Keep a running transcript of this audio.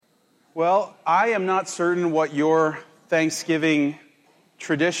Well, I am not certain what your Thanksgiving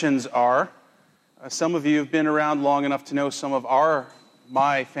traditions are. Some of you have been around long enough to know some of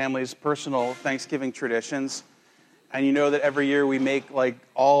my family's personal Thanksgiving traditions. And you know that every year we make loads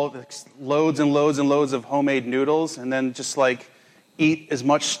and loads and loads of homemade noodles and then just eat as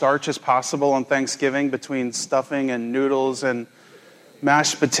much starch as possible on Thanksgiving between stuffing and noodles and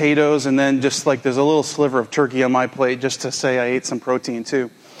mashed potatoes. And then just there's a little sliver of turkey on my plate just to say I ate some protein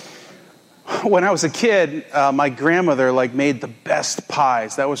too. When I was a kid, my grandmother made the best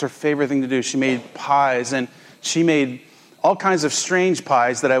pies. That was her favorite thing to do. She made pies, and she made all kinds of strange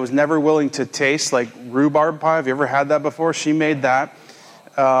pies that I was never willing to taste, like rhubarb pie. Have you ever had that before? She made that.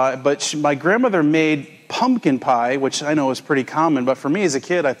 My grandmother made pumpkin pie, which I know is pretty common, but for me as a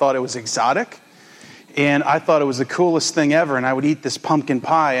kid, I thought it was exotic, and I thought it was the coolest thing ever, and I would eat this pumpkin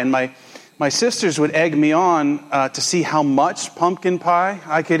pie, and my sisters would egg me on to see how much pumpkin pie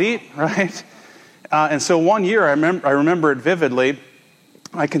I could eat, right? And so one year, I remember it vividly,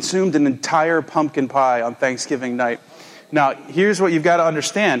 I consumed an entire pumpkin pie on Thanksgiving night. Now, here's what you've got to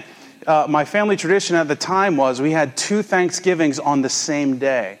understand. My family tradition at the time was we had 2 Thanksgivings on the same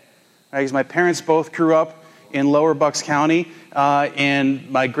day. Right? Because my parents both grew up in Lower Bucks County, and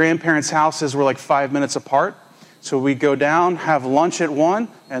my grandparents' houses were 5 minutes apart. So we'd go down, have lunch at one,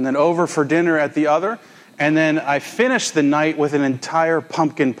 and then over for dinner at the other. And then I finished the night with an entire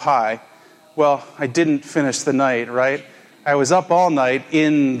pumpkin pie. Well, I didn't finish the night, right? I was up all night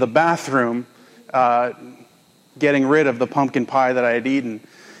in the bathroom getting rid of the pumpkin pie that I had eaten.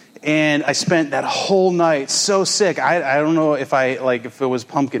 And I spent that whole night so sick. I don't know if if it was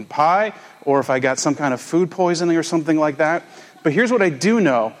pumpkin pie or if I got some kind of food poisoning or something like that. But here's what I do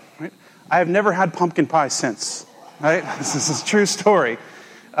know. Right? I have never had pumpkin pie since. Right? This is a true story.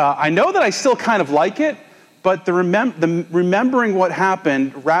 I know that I still kind of like it, but the remembering what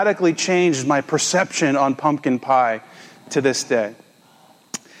happened radically changed my perception on pumpkin pie to this day.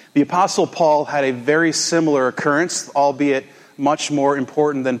 The Apostle Paul had a very similar occurrence, albeit much more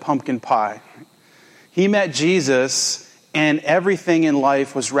important than pumpkin pie. He met Jesus, and everything in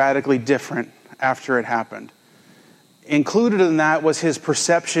life was radically different after it happened. Included in that was his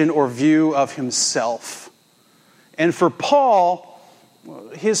perception or view of himself. And for Paul,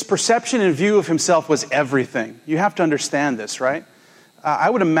 his perception and view of himself was everything. You have to understand this, right? I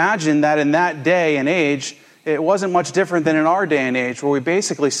would imagine that in that day and age, it wasn't much different than in our day and age, where we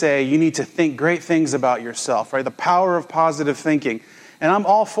basically say you need to think great things about yourself, right? The power of positive thinking. And I'm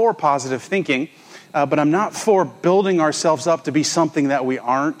all for positive thinking, but I'm not for building ourselves up to be something that we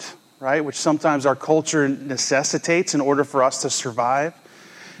aren't, right? Which sometimes our culture necessitates in order for us to survive.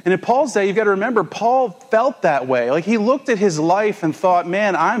 And in Paul's day, you've got to remember, Paul felt that way. He looked at his life and thought,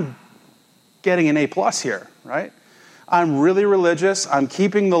 man, I'm getting an A+ here, right? I'm really religious. I'm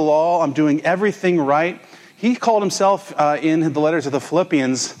keeping the law. I'm doing everything right. He called himself, in the letters of the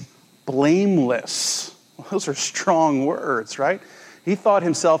Philippians, blameless. Well, those are strong words, right? He thought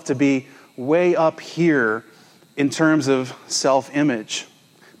himself to be way up here in terms of self-image.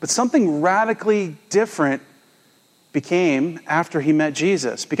 But something radically different became after he met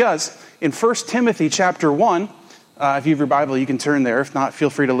Jesus. Because in 1 Timothy chapter 1, if you have your Bible, you can turn there. If not, feel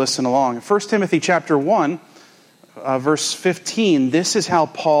free to listen along. In 1 Timothy chapter 1, verse 15, this is how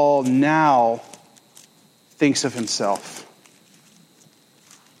Paul now thinks of himself.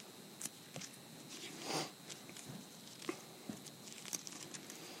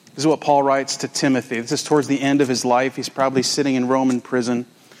 This is what Paul writes to Timothy. This is towards the end of his life. He's probably sitting in Roman prison.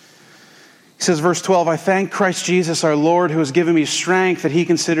 He says, verse 12, I thank Christ Jesus our Lord, who has given me strength, that he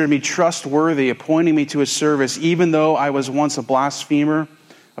considered me trustworthy, appointing me to his service, even though I was once a blasphemer,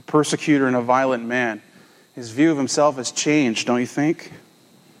 a persecutor, and a violent man. His view of himself has changed, don't you think?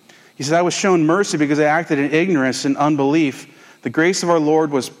 He says, I was shown mercy because I acted in ignorance and unbelief. The grace of our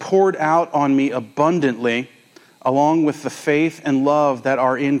Lord was poured out on me abundantly, along with the faith and love that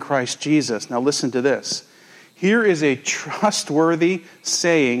are in Christ Jesus. Now listen to this. Here is a trustworthy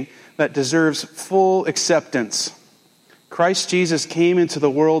saying that deserves full acceptance. Christ Jesus came into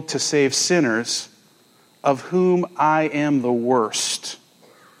the world to save sinners, of whom I am the worst.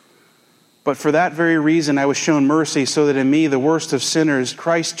 But for that very reason I was shown mercy, so that in me, the worst of sinners,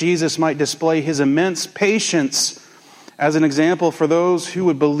 Christ Jesus might display his immense patience as an example for those who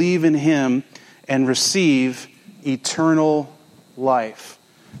would believe in him and receive eternal life.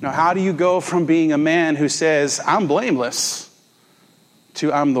 Now, how do you go from being a man who says, I'm blameless,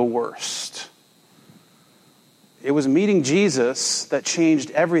 to I'm the worst? It was meeting Jesus that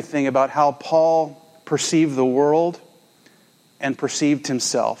changed everything about how Paul perceived the world and perceived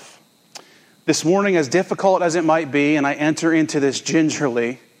himself. This morning, as difficult as it might be, and I enter into this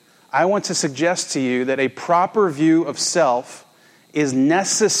gingerly, I want to suggest to you that a proper view of self is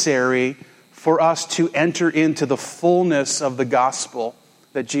necessary for us to enter into the fullness of the gospel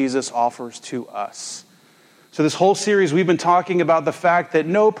that Jesus offers to us. So this whole series, we've been talking about the fact that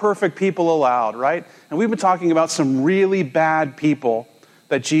no perfect people allowed, right? And we've been talking about some really bad people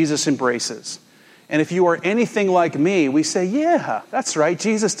that Jesus embraces. And if you are anything like me, we say, yeah, that's right,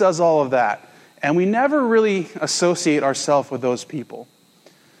 Jesus does all of that. And we never really associate ourselves with those people.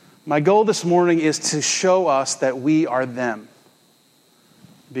 My goal this morning is to show us that we are them.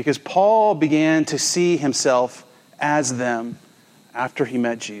 Because Paul began to see himself as them after he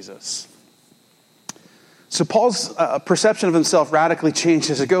met Jesus. So Paul's perception of himself radically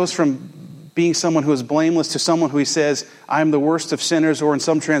changes. It goes from being someone who is blameless to someone who he says, I am the worst of sinners, or in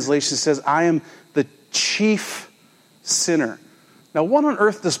some translations says, I am the chief sinner. Now, what on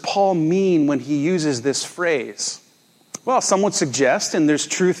earth does Paul mean when he uses this phrase? Well, some would suggest, and there's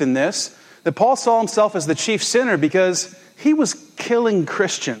truth in this, that Paul saw himself as the chief sinner because he was killing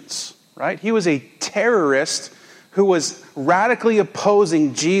Christians, right? He was a terrorist who was radically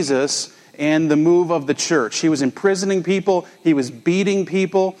opposing Jesus and the move of the church. He was imprisoning people, he was beating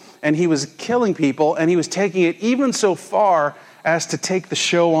people, and he was killing people, and he was taking it even so far as to take the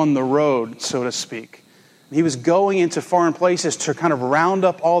show on the road, so to speak. He was going into foreign places to kind of round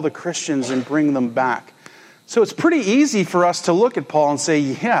up all the Christians and bring them back. So it's pretty easy for us to look at Paul and say,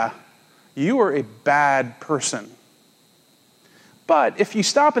 yeah, you are a bad person. But if you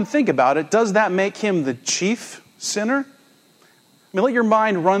stop and think about it, does that make him the chief sinner? I mean, let your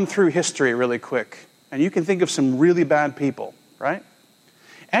mind run through history really quick, and you can think of some really bad people, right?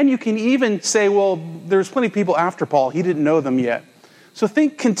 And you can even say, well, there's plenty of people after Paul. He didn't know them yet. So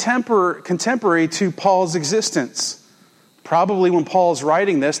think contemporary to Paul's existence. Probably when Paul's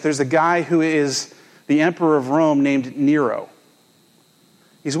writing this, there's a guy who is the emperor of Rome named Nero.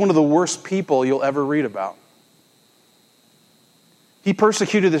 He's one of the worst people you'll ever read about. He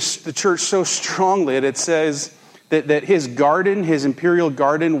persecuted the church so strongly that it says that his garden, his imperial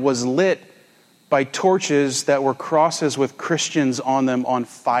garden, was lit by torches that were crosses with Christians on them on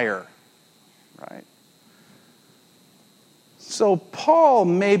fire. Right? So Paul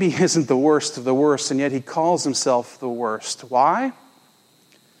maybe isn't the worst of the worst, and yet he calls himself the worst. Why?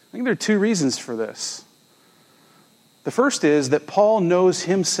 I think there are two reasons for this. The first is that Paul knows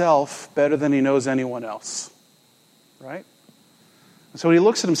himself better than he knows anyone else. Right? So when he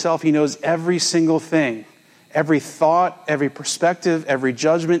looks at himself, he knows every single thing. Every thought, every perspective, every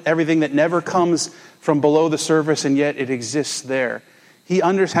judgment, everything that never comes from below the surface, and yet it exists there. He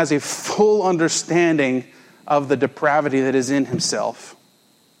has a full understanding of the depravity that is in himself.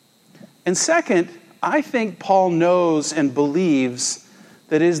 And second, I think Paul knows and believes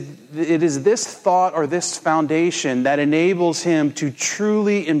that it is this thought or this foundation that enables him to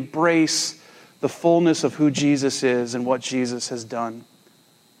truly embrace the fullness of who Jesus is and what Jesus has done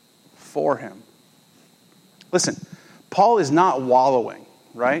for him. Listen, Paul is not wallowing,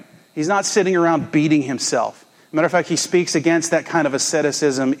 right? He's not sitting around beating himself. Matter of fact, he speaks against that kind of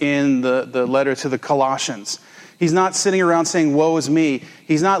asceticism in the letter to the Colossians. He's not sitting around saying, woe is me.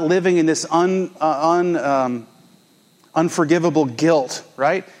 He's not living in this unforgivable guilt,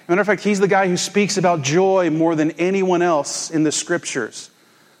 right? Matter of fact, he's the guy who speaks about joy more than anyone else in the scriptures.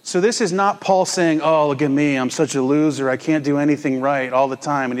 So this is not Paul saying, oh, look at me, I'm such a loser, I can't do anything right all the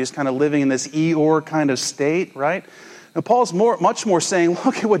time, and he's kind of living in this Eeyore kind of state, right? Now Paul's much more saying,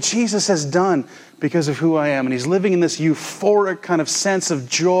 look at what Jesus has done because of who I am, and he's living in this euphoric kind of sense of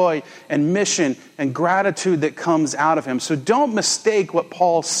joy and mission and gratitude that comes out of him. So don't mistake what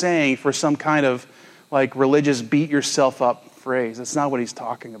Paul's saying for some kind of like religious beat yourself up phrase. That's not what he's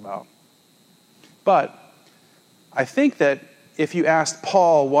talking about. But I think that if you asked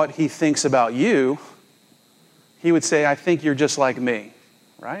Paul what he thinks about you, he would say, I think you're just like me,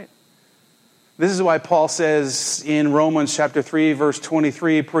 right? This is why Paul says in Romans chapter 3, verse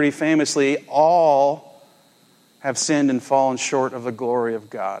 23, pretty famously, all have sinned and fallen short of the glory of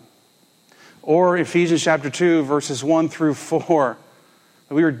God. Or Ephesians chapter 2, verses 1 through 4,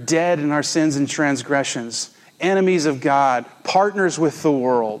 we were dead in our sins and transgressions, enemies of God, partners with the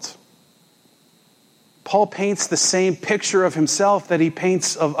world. Paul paints the same picture of himself that he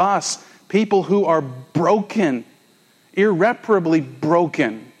paints of us, people who are broken, irreparably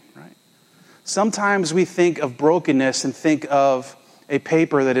broken. Right? Sometimes we think of brokenness and think of a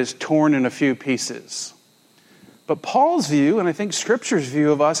paper that is torn in a few pieces. But Paul's view, and I think Scripture's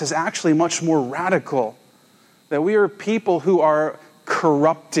view of us, is actually much more radical. That we are people who are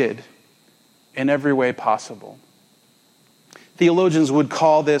corrupted in every way possible. Theologians would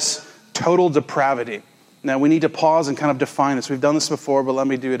call this total depravity. Now, we need to pause and kind of define this. We've done this before, but let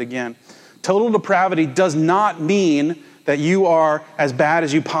me do it again. Total depravity does not mean that you are as bad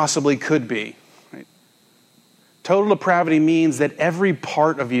as you possibly could be. Right? Total depravity means that every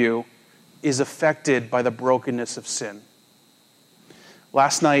part of you is affected by the brokenness of sin.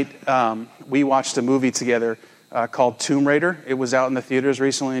 Last night, we watched a movie together called Tomb Raider. It was out in the theaters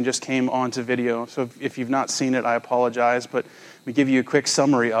recently and just came onto video. So if you've not seen it, I apologize, but let me give you a quick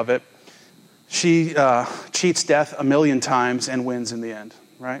summary of it. She cheats death 1,000,000 times and wins in the end,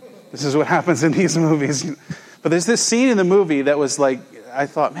 right? This is what happens in these movies. But there's this scene in the movie that was like, I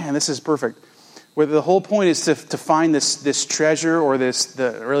thought, man, this is perfect. Where the whole point is to find this treasure or this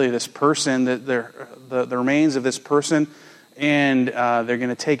person, the remains of this person, and they're going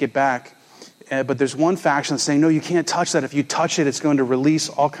to take it back. But there's one faction that's saying, no, you can't touch that. If you touch it, it's going to release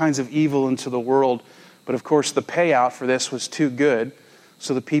all kinds of evil into the world. But of course, the payout for this was too good.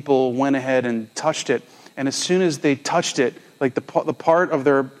 So the people went ahead and touched it. And as soon as they touched it, like the part of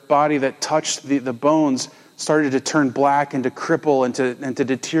their body that touched the bones started to turn black and to cripple and to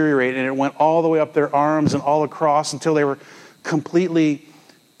deteriorate. And it went all the way up their arms and all across until they were completely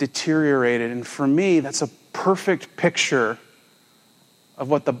deteriorated. And for me, that's a perfect picture of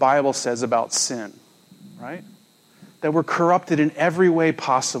what the Bible says about sin, right? That we're corrupted in every way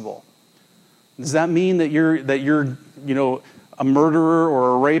possible. Does that mean that you're a murderer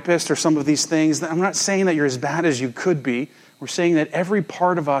or a rapist or some of these things? I'm not saying that you're as bad as you could be. We're saying that every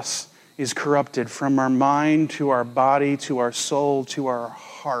part of us is corrupted, from our mind to our body to our soul to our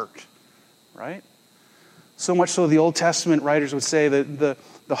heart, right? So much so the Old Testament writers would say that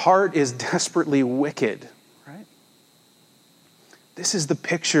the heart is desperately wicked, right? This is the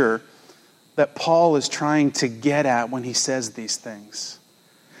picture that Paul is trying to get at when he says these things.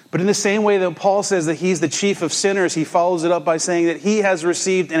 But in the same way that Paul says that he's the chief of sinners, he follows it up by saying that he has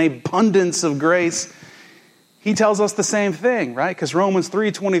received an abundance of grace. He tells us the same thing, right? Because Romans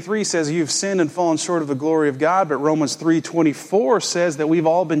 3:23 says you've sinned and fallen short of the glory of God, but Romans 3:24 says that we've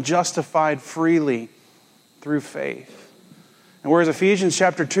all been justified freely through faith. And whereas Ephesians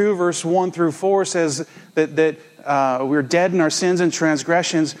chapter 2, verse 1 through 4 says that we're dead in our sins and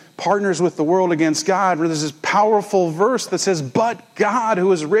transgressions, partners with the world against God, where there's this powerful verse that says, but God,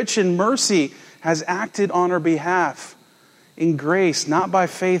 who is rich in mercy, has acted on our behalf in grace, not by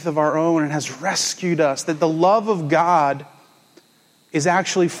faith of our own, and has rescued us. That the love of God is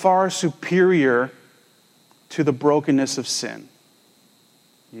actually far superior to the brokenness of sin.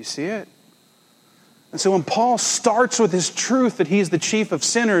 You see it? And so when Paul starts with his truth that he's the chief of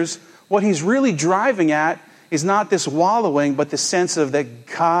sinners, what he's really driving at is not this wallowing, but the sense of that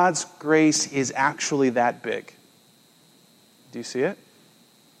God's grace is actually that big. Do you see it?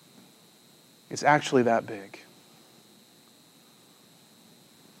 It's actually that big.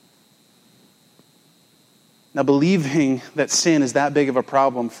 Now, believing that sin is that big of a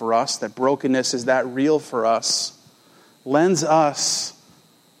problem for us, that brokenness is that real for us, lends us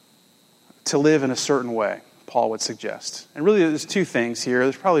to live in a certain way, Paul would suggest. And really, there's two things here.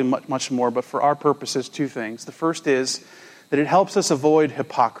 There's probably much more, but for our purposes, two things. The first is that it helps us avoid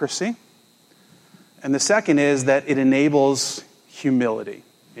hypocrisy. And the second is that it enables humility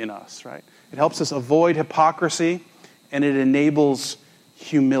in us, right? It helps us avoid hypocrisy, and it enables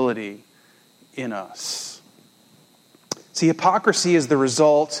humility in us. See, hypocrisy is the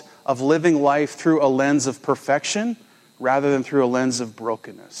result of living life through a lens of perfection rather than through a lens of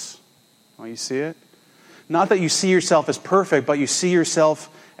brokenness. Oh, you see it? Not that you see yourself as perfect, but you see yourself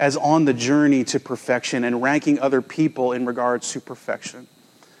as on the journey to perfection and ranking other people in regards to perfection,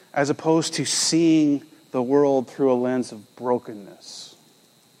 as opposed to seeing the world through a lens of brokenness.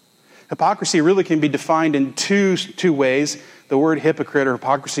 Hypocrisy really can be defined in two ways. The word hypocrite or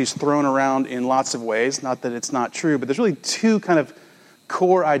hypocrisy is thrown around in lots of ways. Not that it's not true, but there's really two kind of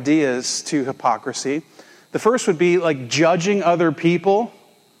core ideas to hypocrisy. The first would be like judging other people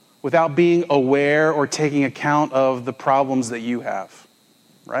without being aware or taking account of the problems that you have,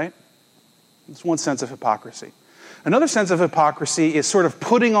 right? That's one sense of hypocrisy. Another sense of hypocrisy is sort of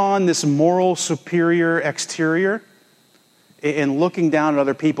putting on this moral superior exterior and looking down at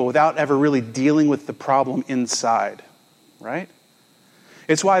other people without ever really dealing with the problem inside, right?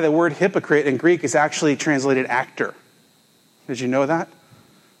 It's why the word hypocrite in Greek is actually translated actor. Did you know that?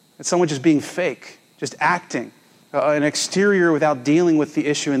 It's someone just being fake, just acting. An exterior without dealing with the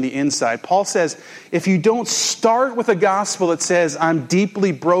issue in the inside. Paul says, if you don't start with a gospel that says, I'm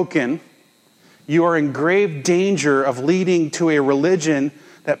deeply broken, you are in grave danger of leading to a religion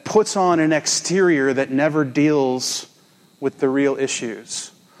that puts on an exterior that never deals with the real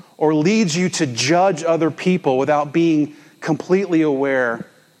issues, or leads you to judge other people without being completely aware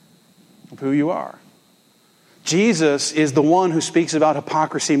of who you are. Jesus is the one who speaks about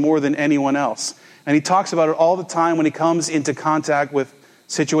hypocrisy more than anyone else. And he talks about it all the time when he comes into contact with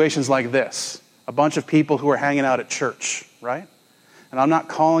situations like this. A bunch of people who are hanging out at church, right? And I'm not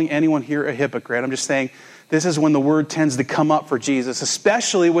calling anyone here a hypocrite. I'm just saying this is when the word tends to come up for Jesus,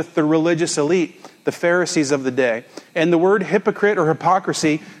 especially with the religious elite, the Pharisees of the day. And the word hypocrite or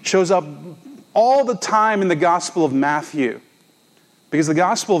hypocrisy shows up all the time in the Gospel of Matthew. Because the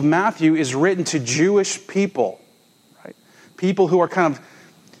Gospel of Matthew is written to Jewish people, right? People who are kind of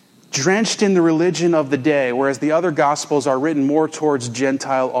drenched in the religion of the day, whereas the other Gospels are written more towards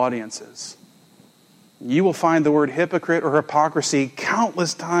Gentile audiences. You will find the word hypocrite or hypocrisy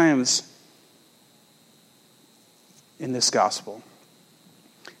countless times in this Gospel.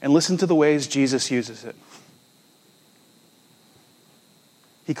 And listen to the ways Jesus uses it.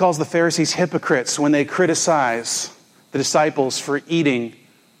 He calls the Pharisees hypocrites when they criticize the disciples for eating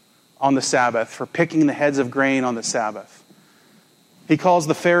on the Sabbath, for picking the heads of grain on the Sabbath. He calls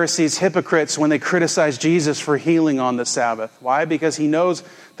the Pharisees hypocrites when they criticize Jesus for healing on the Sabbath. Why? Because he knows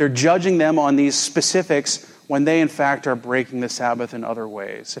they're judging them on these specifics when they, in fact, are breaking the Sabbath in other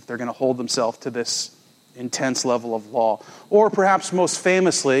ways, if they're going to hold themselves to this intense level of law. Or perhaps most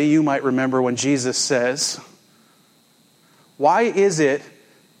famously, you might remember when Jesus says, "Why is it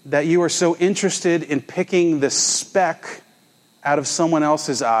that you are so interested in picking the speck out of someone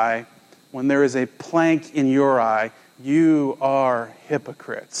else's eye when there is a plank in your eye? You are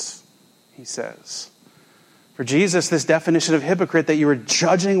hypocrites," he says. For Jesus, this definition of hypocrite, that you are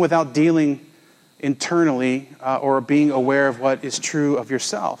judging without dealing internally or being aware of what is true of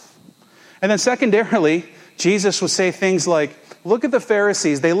yourself. And then secondarily, Jesus would say things like, look at the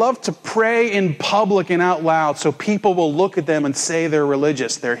Pharisees. They love to pray in public and out loud so people will look at them and say they're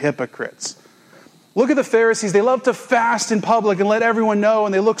religious. They're hypocrites. Look at the Pharisees. They love to fast in public and let everyone know,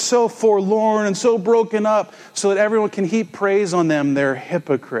 and they look so forlorn and so broken up so that everyone can heap praise on them. They're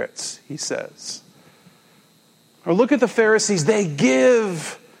hypocrites, he says. Or look at the Pharisees. They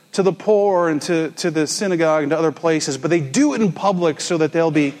give to the poor and to the synagogue and to other places, but they do it in public so that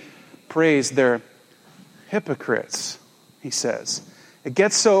they'll be praised. They're hypocrites, he says. It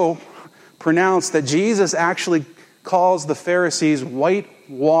gets so pronounced that Jesus actually calls the Pharisees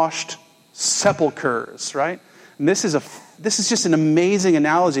whitewashed sepulchres, right? And this is just an amazing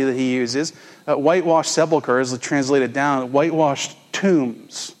analogy that he uses. Whitewashed sepulchres, translated down, whitewashed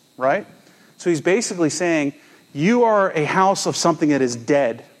tombs, right? So he's basically saying, you are a house of something that is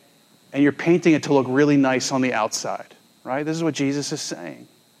dead, and you're painting it to look really nice on the outside, right? This is what Jesus is saying.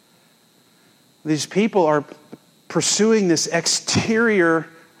 These people are pursuing this exterior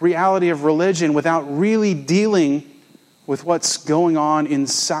reality of religion without really dealing with what's going on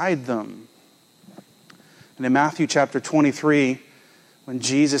inside them. And in Matthew chapter 23, when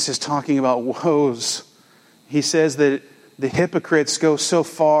Jesus is talking about woes, he says that the hypocrites go so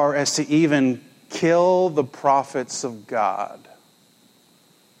far as to even kill the prophets of God.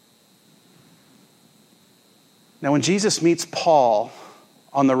 Now, when Jesus meets Paul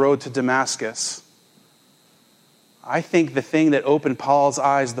on the road to Damascus, I think the thing that opened Paul's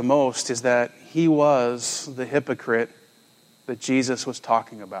eyes the most is that he was the hypocrite that Jesus was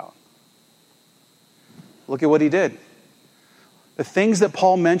talking about. Look at what he did. The things that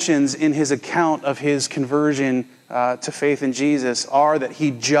Paul mentions in his account of his conversion to faith in Jesus are that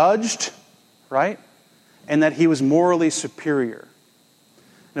he judged, right? And that he was morally superior.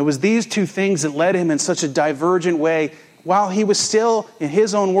 And it was these two things that led him in such a divergent way, while he was still, in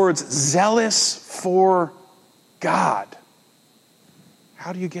his own words, zealous for God.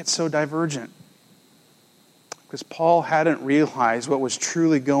 How do you get so divergent? Because Paul hadn't realized what was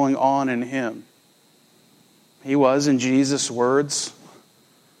truly going on in him. He was, in Jesus' words,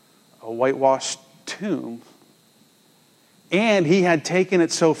 a whitewashed tomb. And he had taken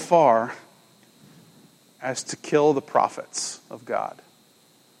it so far as to kill the prophets of God.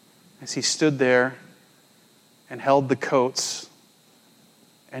 As he stood there and held the coats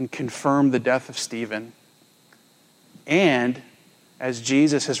and confirmed the death of Stephen. And as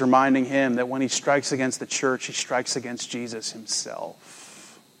Jesus is reminding him that when he strikes against the church, he strikes against Jesus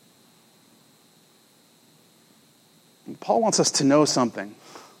himself. And Paul wants us to know something.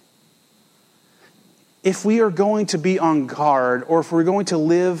 If we are going to be on guard, or if we're going to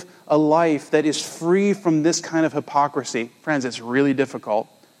live a life that is free from this kind of hypocrisy, friends, it's really difficult.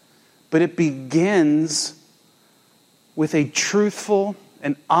 But it begins with a truthful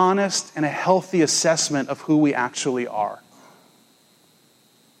and honest and a healthy assessment of who we actually are.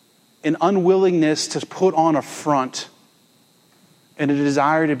 An unwillingness to put on a front and a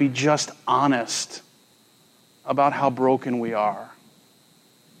desire to be just honest about how broken we are.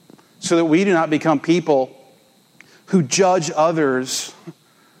 So that we do not become people who judge others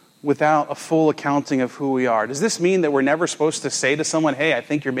without a full accounting of who we are. Does this mean that we're never supposed to say to someone, hey, I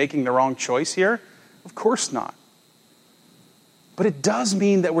think you're making the wrong choice here? Of course not. But it does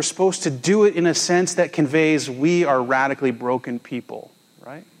mean that we're supposed to do it in a sense that conveys we are radically broken people,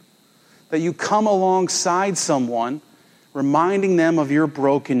 right? That you come alongside someone, reminding them of your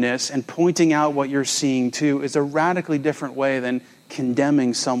brokenness and pointing out what you're seeing too is a radically different way than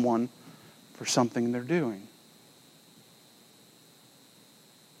condemning someone for something they're doing.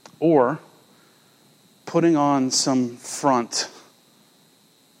 Or putting on some front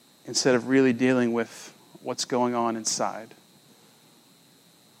instead of really dealing with what's going on inside.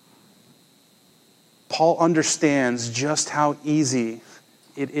 Paul understands just how easy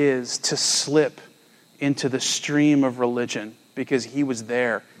it is to slip into the stream of religion because he was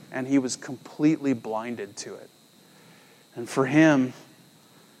there and he was completely blinded to it. And for him,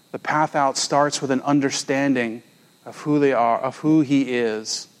 the path out starts with an understanding of who they are, of who he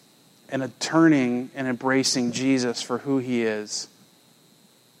is, and a turning and embracing Jesus for who he is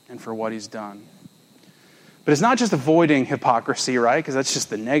and for what he's done. But it's not just avoiding hypocrisy, right? Because that's just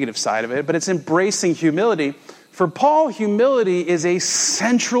the negative side of it. But it's embracing humility. For Paul, humility is a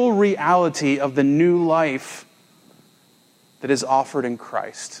central reality of the new life that is offered in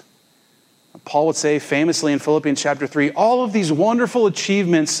Christ. Paul would say famously in Philippians chapter 3, all of these wonderful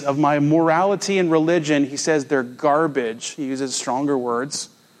achievements of my morality and religion, he says they're garbage. He uses stronger words.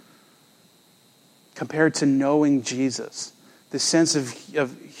 Compared to knowing Jesus. This sense of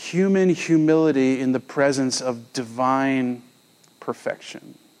human humility in the presence of divine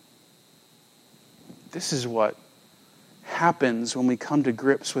perfection. This is what happens when we come to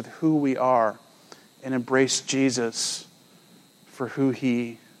grips with who we are and embrace Jesus for who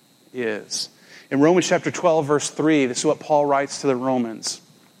he is. In Romans chapter 12, verse 3, this is what Paul writes to the Romans.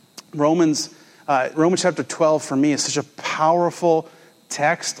 Romans chapter 12 for me is such a powerful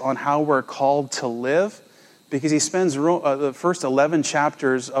text on how we're called to live, because he spends the first 11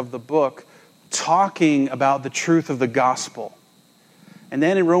 chapters of the book talking about the truth of the gospel. And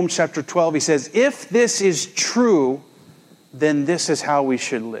then in Romans chapter 12, he says, if this is true, then this is how we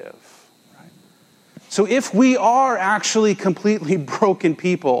should live. Right? So if we are actually completely broken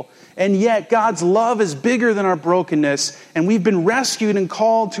people, and yet God's love is bigger than our brokenness, and we've been rescued and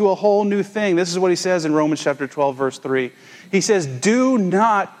called to a whole new thing. This is what he says in Romans chapter 12, verse 3. He says, do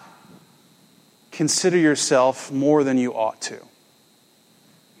not consider yourself more than you ought to.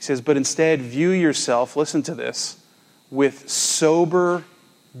 He says, but instead view yourself, listen to this, with sober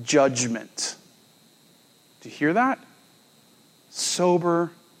judgment. Do you hear that?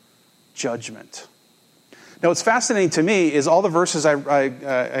 Sober judgment. Now, what's fascinating to me is all the verses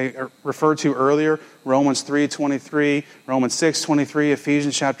I referred to earlier, Romans 3:23, Romans 6:23,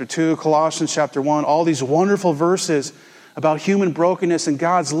 Ephesians chapter 2, Colossians chapter 1, all these wonderful verses about human brokenness and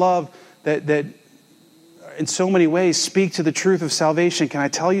God's love that in so many ways speak to the truth of salvation. Can I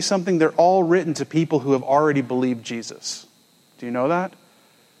tell you something? They're all written to people who have already believed Jesus. Do you know that?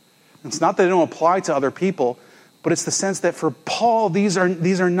 It's not that they don't apply to other people, but it's the sense that for Paul, these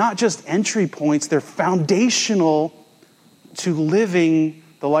are not just entry points, they're foundational to living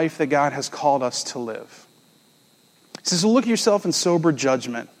the life that God has called us to live. He says, look at yourself in sober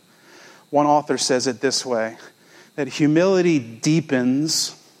judgment. One author says it this way, that humility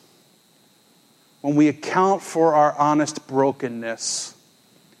deepens when we account for our honest brokenness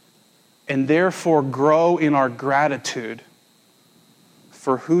and therefore grow in our gratitude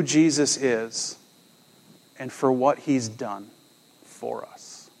for who Jesus is and for what he's done for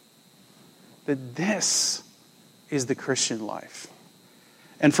us. That this is the Christian life.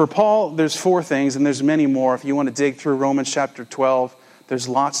 And for Paul, there's 4 things, and there's many more. If you want to dig through Romans chapter 12, there's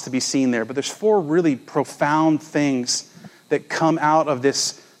lots to be seen there. But there's 4 really profound things that come out of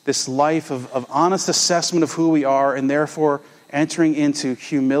this life of honest assessment of who we are and therefore entering into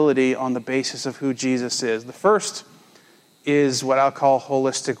humility on the basis of who Jesus is. The first is what I'll call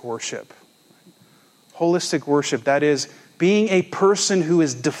holistic worship. Holistic worship, that is, being a person who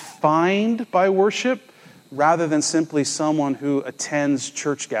is defined by worship rather than simply someone who attends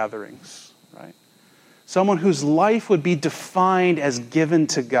church gatherings, right? Someone whose life would be defined as given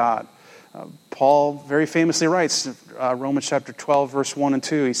to God. Paul very famously writes, Romans chapter 12, verse 1 and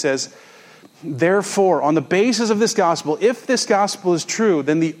 2, he says, therefore, on the basis of this gospel, if this gospel is true,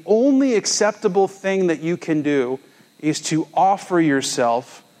 then the only acceptable thing that you can do is to offer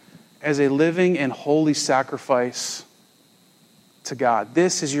yourself as a living and holy sacrifice to God.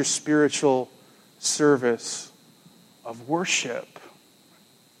 This is your spiritual service of worship.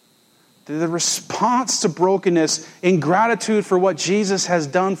 The response to brokenness in gratitude for what Jesus has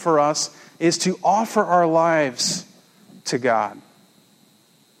done for us is to offer our lives to God.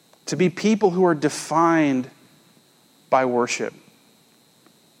 To be people who are defined by worship.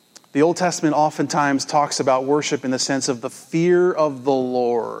 The Old Testament oftentimes talks about worship in the sense of the fear of the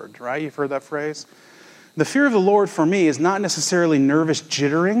Lord, right? You've heard that phrase? The fear of the Lord for me is not necessarily nervous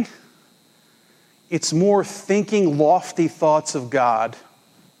jittering. It's more thinking lofty thoughts of God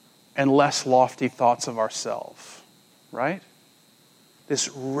and less lofty thoughts of ourselves, right? This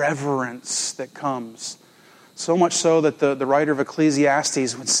reverence that comes. So much so that the writer of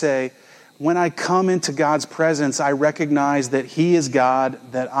Ecclesiastes would say, when I come into God's presence, I recognize that He is God,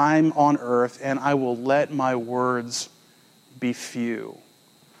 that I'm on earth, and I will let my words be few.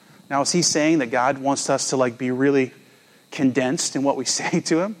 Now, is he saying that God wants us to be really condensed in what we say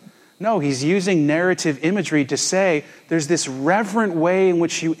to Him? No, he's using narrative imagery to say there's this reverent way in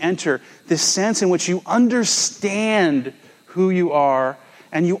which you enter, this sense in which you understand who you are,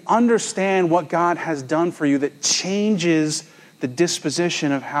 and you understand what God has done for you that changes the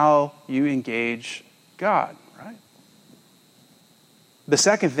disposition of how you engage God, right? The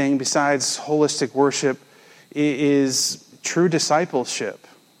second thing, besides holistic worship, is true discipleship.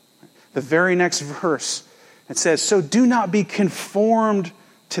 The very next verse, it says, "So do not be conformed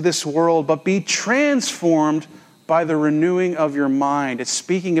to this world, but be transformed by the renewing of your mind." It's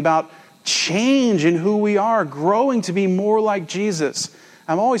speaking about change in who we are, growing to be more like Jesus.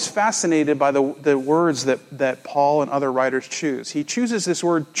 I'm always fascinated by the words that Paul and other writers choose. He chooses this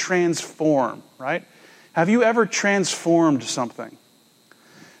word transform, right? Have you ever transformed something?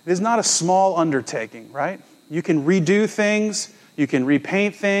 It is not a small undertaking, right? You can redo things, you can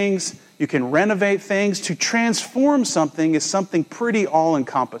repaint things, you can renovate things. To transform something is something pretty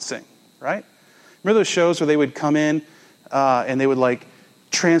all-encompassing, right? Remember those shows where they would come in and they would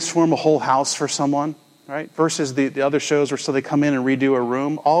transform a whole house for someone? Right? Versus the other shows where they come in and redo a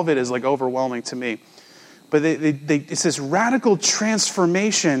room. All of it is overwhelming to me. But it's this radical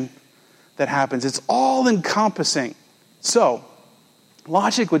transformation that happens. It's all encompassing. So,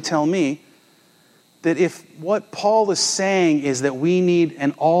 logic would tell me that if what Paul is saying is that we need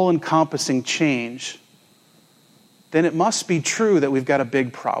an all-encompassing change, then it must be true that we've got a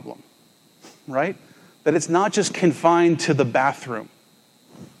big problem. Right? That it's not just confined to the bathroom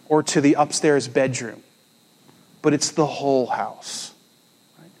or to the upstairs bedroom, but it's the whole house.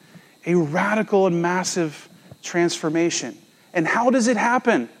 Right? A radical and massive transformation. And how does it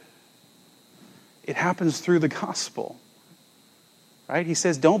happen? It happens through the gospel. Right? He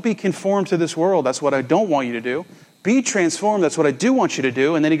says, don't be conformed to this world. That's what I don't want you to do. Be transformed. That's what I do want you to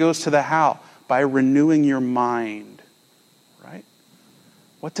do. And then he goes to the how. By renewing your mind. Right?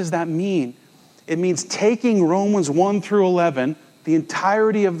 What does that mean? It means taking Romans 1 through 11, the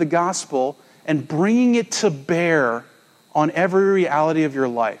entirety of the gospel, and bringing it to bear on every reality of your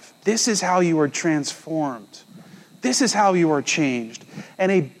life. This is how you are transformed. This is how you are changed.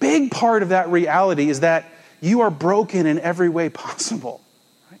 And a big part of that reality is that you are broken in every way possible.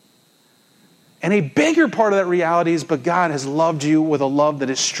 Right? And a bigger part of that reality is, but God has loved you with a love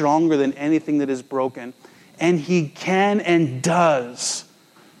that is stronger than anything that is broken. And He can and does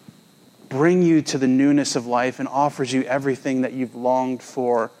bring you to the newness of life and offers you everything that you've longed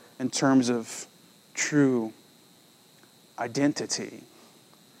for in terms of true identity.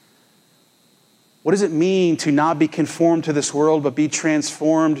 What does it mean to not be conformed to this world, but be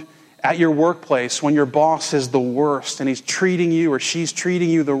transformed at your workplace when your boss is the worst and he's treating you or she's treating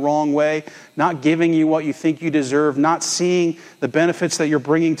you the wrong way, not giving you what you think you deserve, not seeing the benefits that you're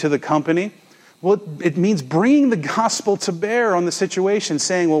bringing to the company? Well, it means bringing the gospel to bear on the situation,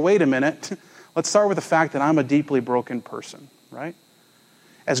 saying, well, wait a minute. Let's start with the fact that I'm a deeply broken person, right?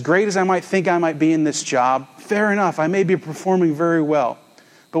 As great as I might think I might be in this job, fair enough, I may be performing very well.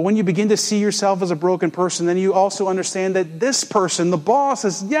 But when you begin to see yourself as a broken person, then you also understand that this person, the boss,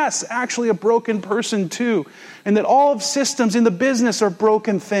 is, yes, actually a broken person too. And that all of systems in the business are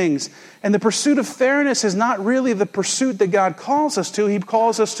broken things. And the pursuit of fairness is not really the pursuit that God calls us to. He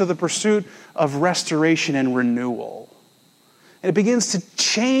calls us to the pursuit of restoration and renewal. And it begins to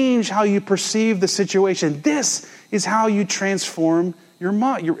change how you perceive the situation. This is how you transform your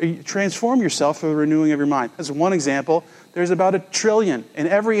mind. You transform yourself through the renewing of your mind. As one example, there's about 1 trillion in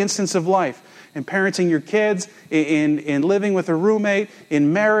every instance of life. In parenting your kids, in living with a roommate,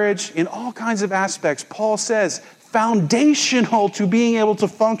 in marriage, in all kinds of aspects. Paul says, foundational to being able to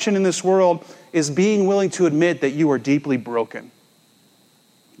function in this world is being willing to admit that you are deeply broken.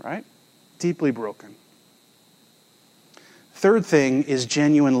 Right? Deeply broken. Third thing is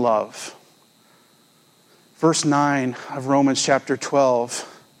genuine love. Verse 9 of Romans chapter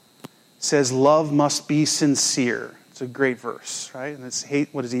 12 says, love must be It's a great verse, right? And it's hate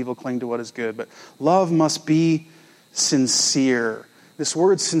what is evil, cling to what is good. But love must be sincere. This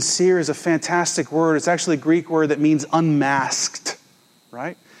word sincere is a fantastic word. It's actually a Greek word that means unmasked,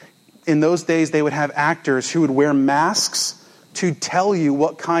 right? In those days, they would have actors who would wear masks to tell you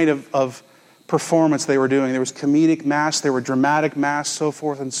what kind of performance they were doing. There was comedic masks, there were dramatic masks, so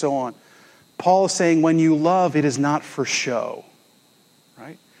forth and so on. Paul is saying when you love, it is not for show,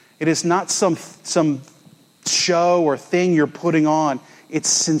 right? It is not some show or thing you're putting on. It's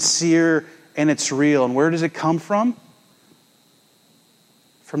sincere and it's real. And where does it come from?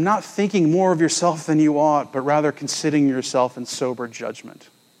 From not thinking more of yourself than you ought, but rather considering yourself in sober judgment.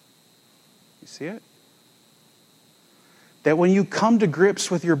 You see it? That when you come to grips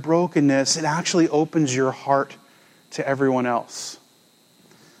with your brokenness, it actually opens your heart to everyone else.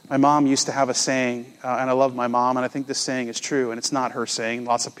 My mom used to have a saying, and I love my mom, and I think this saying is true, and it's not her saying.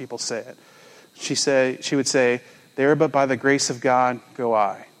 Lots of people say it. She would say, "There but by the grace of God go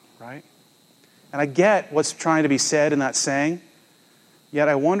I," right? And I get what's trying to be said in that saying, yet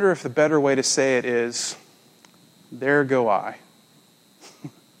I wonder if the better way to say it is, "There go I."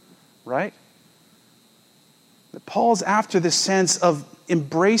 Right? That Paul's after this sense of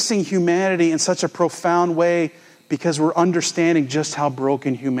embracing humanity in such a profound way because we're understanding just how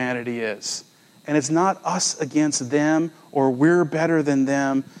broken humanity is. And it's not us against them or we're better than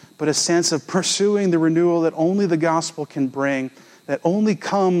them, but a sense of pursuing the renewal that only the gospel can bring, that only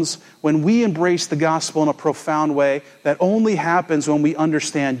comes when we embrace the gospel in a profound way, that only happens when we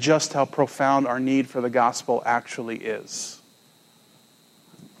understand just how profound our need for the gospel actually is.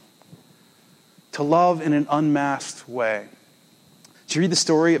 To love in an unmasked way. Did you read the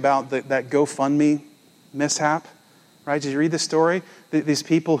story about that GoFundMe mishap? Right? Did you read the story? These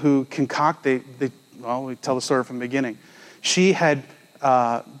people who concoct, we tell the story from the beginning. She had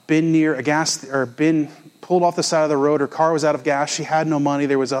been near a gas, or been pulled off the side of the road. Her car was out of gas. She had no money.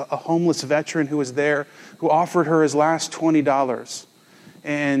 There was a homeless veteran who was there who offered her his last $20.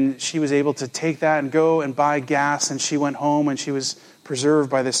 And she was able to take that and go and buy gas. And she went home and she was preserved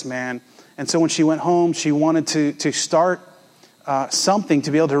by this man. And so when she went home, she wanted to start something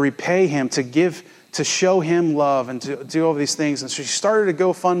to be able to repay him, to show him love and to do all these things. And so she started a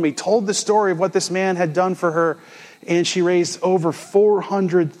GoFundMe, told the story of what this man had done for her, and she raised over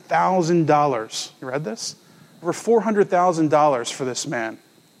 $400,000. You read this? Over $400,000 for this man.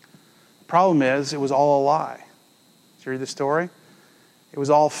 The problem is, it was all a lie. Did you read the story? It was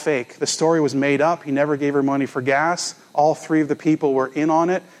all fake. The story was made up. He never gave her money for gas. All three of the people were in on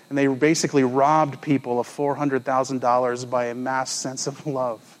it, and they basically robbed people of $400,000 by a mass sense of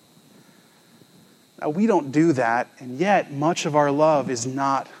love. Now, we don't do that, and yet much of our love is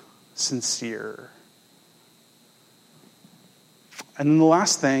not sincere. And then the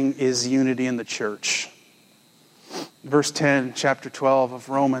last thing is unity in the church. Verse 10, chapter 12 of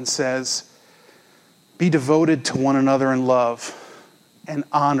Romans says, "Be devoted to one another in love and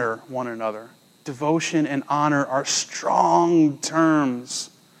honor one another." Devotion and honor are strong terms.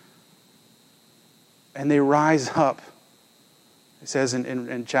 And they rise up. It says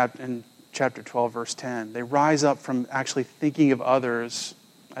in chapter 12, verse 10, they rise up from actually thinking of others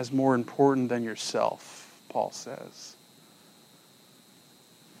as more important than yourself, Paul says.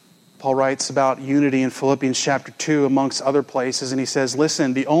 Paul writes about unity in Philippians chapter 2, amongst other places, and he says,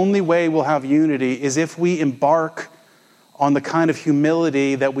 listen, the only way we'll have unity is if we embark on the kind of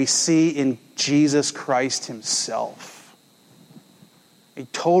humility that we see in Jesus Christ himself. A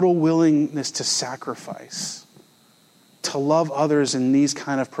total willingness to sacrifice, to love others in these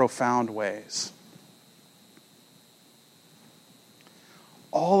kind of profound ways.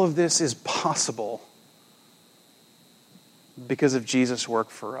 All of this is possible because of Jesus' work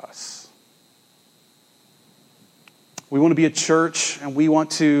for us. We want to be a church, and we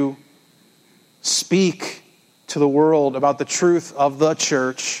want to speak to the world about the truth of the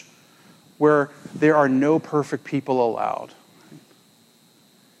church, where there are no perfect people allowed.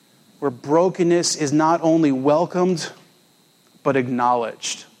 Where brokenness is not only welcomed, but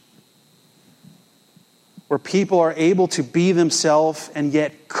acknowledged. Where people are able to be themselves and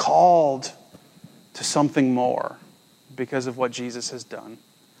yet called to something more because of what Jesus has done.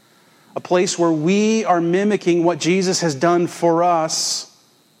 A place where we are mimicking what Jesus has done for us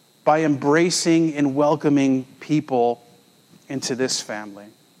by embracing and welcoming people into this family.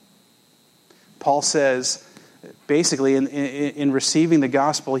 Paul says, basically, in receiving the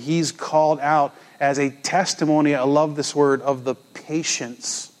gospel, he's called out as a testimony, I love this word, of the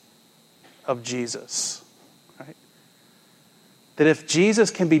patience of Jesus. Right? That if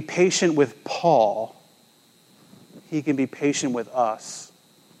Jesus can be patient with Paul, he can be patient with us.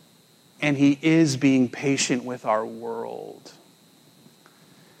 And he is being patient with our world.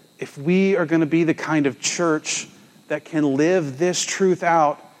 If we are going to be the kind of church that can live this truth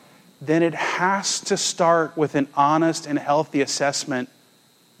out, then it has to start with an honest and healthy assessment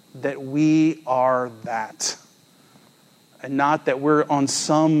that we are that. And not that we're on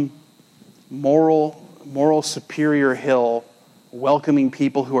some moral superior hill welcoming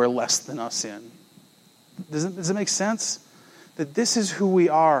people who are less than us in. Does it make sense? That this is who we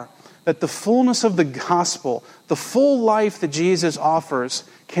are. That the fullness of the gospel, the full life that Jesus offers,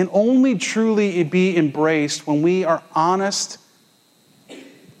 can only truly be embraced when we are honest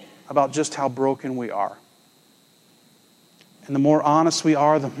about just how broken we are. And the more honest we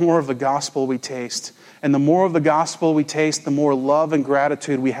are, the more of the gospel we taste. And the more of the gospel we taste, the more love and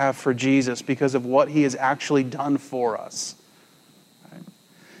gratitude we have for Jesus because of what he has actually done for us. Right?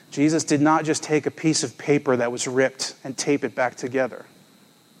 Jesus did not just take a piece of paper that was ripped and tape it back together.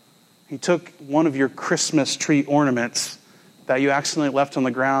 He took one of your Christmas tree ornaments that you accidentally left on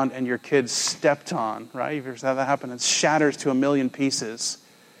the ground and your kids stepped on, right? If you've had that happen, it shatters to a million pieces.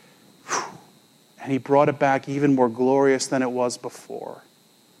 And he brought it back even more glorious than it was before.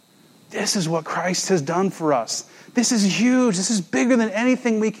 This is what Christ has done for us. This is huge. This is bigger than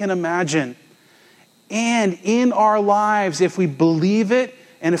anything we can imagine. And in our lives, if we believe it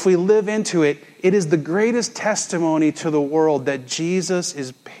and if we live into it, it is the greatest testimony to the world that Jesus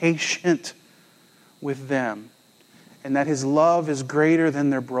is patient with them and that his love is greater than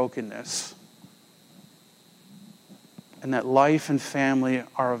their brokenness and that life and family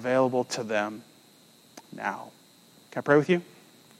are available to them now. Can I pray with you?